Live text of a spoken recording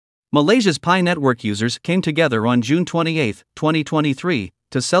Malaysia's Pi Network users came together on June 28, 2023,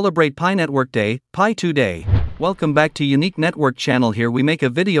 to celebrate Pi Network Day, Pi2Day. Welcome back to Unique Network channel. Here we make a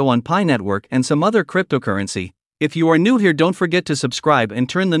video on Pi Network and some other cryptocurrency. If you are new here, don't forget to subscribe and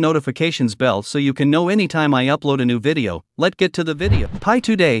turn the notifications bell so you can know anytime I upload a new video. Let's get to the video.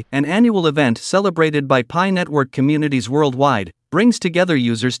 Pi2Day, an annual event celebrated by Pi Network communities worldwide, brings together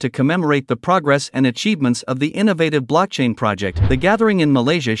users to commemorate the progress and achievements of the innovative blockchain project. The gathering in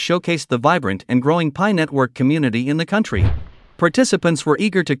Malaysia showcased the vibrant and growing Pi Network community in the country. Participants were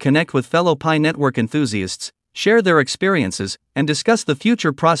eager to connect with fellow Pi Network enthusiasts, share their experiences, and discuss the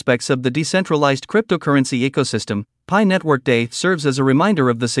future prospects of the decentralized cryptocurrency ecosystem. Pi Network Day serves as a reminder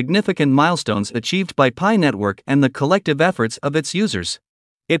of the significant milestones achieved by Pi Network and the collective efforts of its users.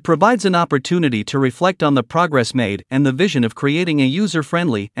 It provides an opportunity to reflect on the progress made and the vision of creating a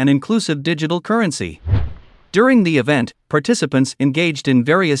user-friendly and inclusive digital currency. During the event, participants engaged in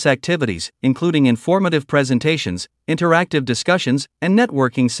various activities, including informative presentations, interactive discussions, and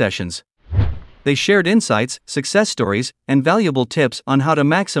networking sessions. They shared insights, success stories, and valuable tips on how to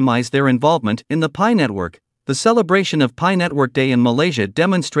maximize their involvement in the Pi Network. The celebration of Pi Network Day in Malaysia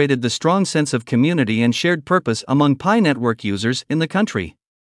demonstrated the strong sense of community and shared purpose among Pi Network users in the country.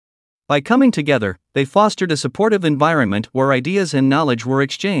 By coming together, they fostered a supportive environment where ideas and knowledge were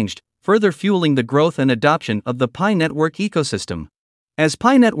exchanged, further fueling the growth and adoption of the Pi Network ecosystem. As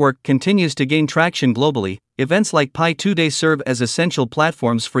Pi Network continues to gain traction globally, events like Pi2Day serve as essential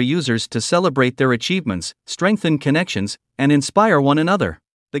platforms for users to celebrate their achievements, strengthen connections, and inspire one another.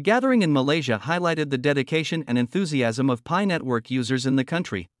 The gathering in Malaysia highlighted the dedication and enthusiasm of Pi Network users in the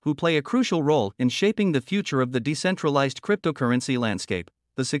country, who play a crucial role in shaping the future of the decentralized cryptocurrency landscape.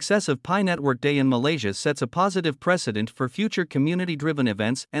 The success of Pi Network Day in Malaysia sets a positive precedent for future community-driven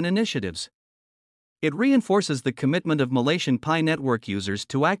events and initiatives. It reinforces the commitment of Malaysian Pi Network users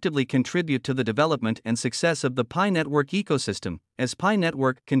to actively contribute to the development and success of the Pi Network ecosystem, as Pi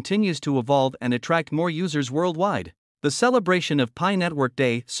Network continues to evolve and attract more users worldwide. The celebration of Pi Network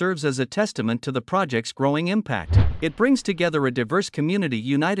Day serves as a testament to the project's growing impact. It brings together a diverse community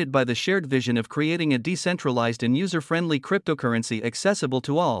united by the shared vision of creating a decentralized and user-friendly cryptocurrency accessible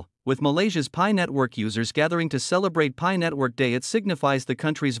to all. With Malaysia's Pi Network users gathering to celebrate Pi Network Day, it signifies the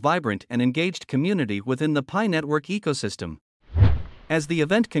country's vibrant and engaged community within the Pi Network ecosystem. As the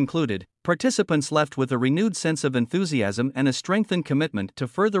event concluded, participants left with a renewed sense of enthusiasm and a strengthened commitment to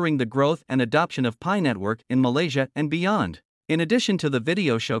furthering the growth and adoption of Pi Network in Malaysia and beyond. In addition to the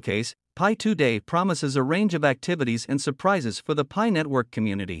video showcase, Pi2Day promises a range of activities and surprises for the Pi Network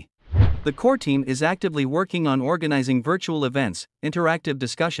community. The core team is actively working on organizing virtual events, interactive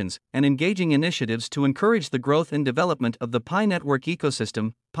discussions, and engaging initiatives to encourage the growth and development of the Pi Network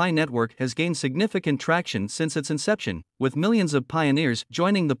ecosystem. Pi Network has gained significant traction since its inception, with millions of pioneers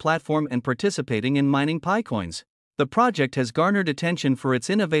joining the platform and participating in mining Pi coins. The project has garnered attention for its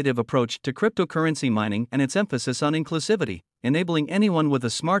innovative approach to cryptocurrency mining and its emphasis on inclusivity, enabling anyone with a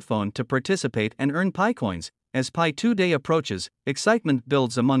smartphone to participate and earn Pi coins. As Pi2Day approaches, excitement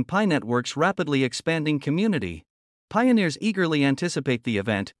builds among Pi Network's rapidly expanding community. Pioneers eagerly anticipate the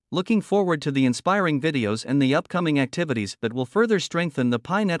event, looking forward to the inspiring videos and the upcoming activities that will further strengthen the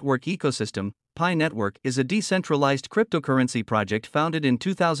Pi Network ecosystem. Pi Network is a decentralized cryptocurrency project founded in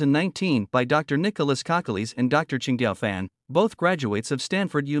 2019 by Dr. Nicholas Kakalis and Dr. Chingdiao Fan, both graduates of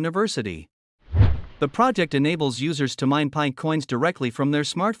Stanford University. The project enables users to mine Pi coins directly from their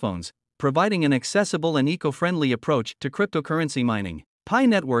smartphones, providing an accessible and eco-friendly approach to cryptocurrency mining. Pi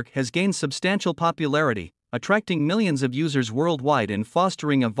Network has gained substantial popularity, attracting millions of users worldwide and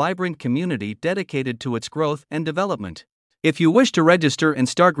fostering a vibrant community dedicated to its growth and development. If you wish to register and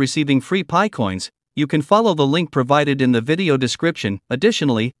start receiving free Pi coins, you can follow the link provided in the video description.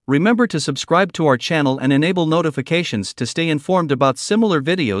 Additionally, remember to subscribe to our channel and enable notifications to stay informed about similar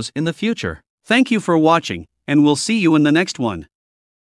videos in the future. Thank you for watching, and we'll see you in the next one.